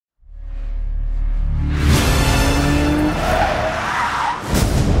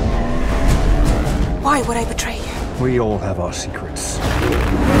Why would I betray you? We all have our secrets.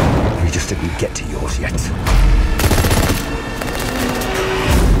 We just didn't get to yours yet.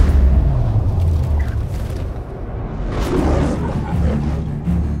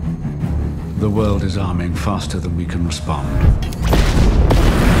 The world is arming faster than we can respond.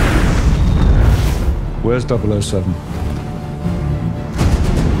 Where's 007?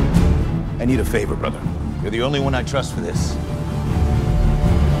 I need a favor, brother. You're the only one I trust for this.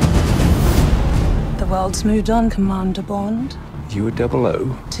 The world's moved on, Commander Bond. You were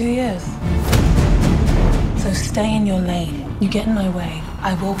 00? 2 years. So stay in your lane. You get in my way,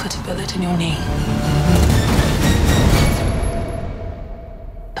 I will put a bullet in your knee.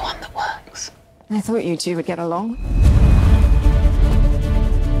 The one that works. I thought you two would get along.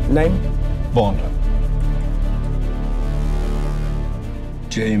 Name? Bond.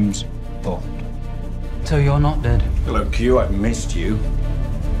 James Bond. So you're not dead? Hello, Q. I've missed you.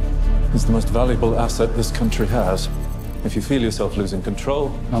 It's the most valuable asset this country has. If you feel yourself losing control,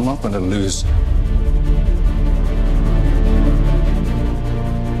 I'm not going to lose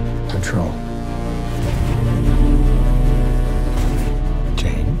control.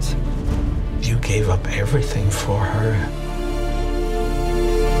 James, you gave up everything for her.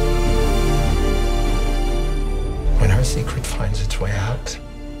 When her secret finds its way out,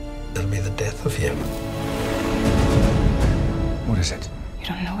 it'll be the death of him. What is it? You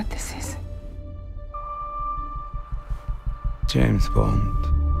don't know what this is. James Bond.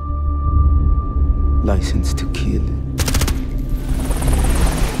 License to kill.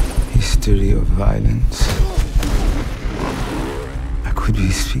 History of violence. I could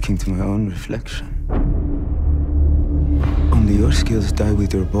be speaking to my own reflection. Only your skills die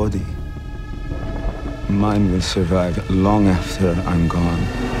with your body. Mine will survive long after I'm gone.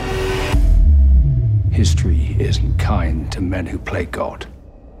 History isn't kind to men who play God.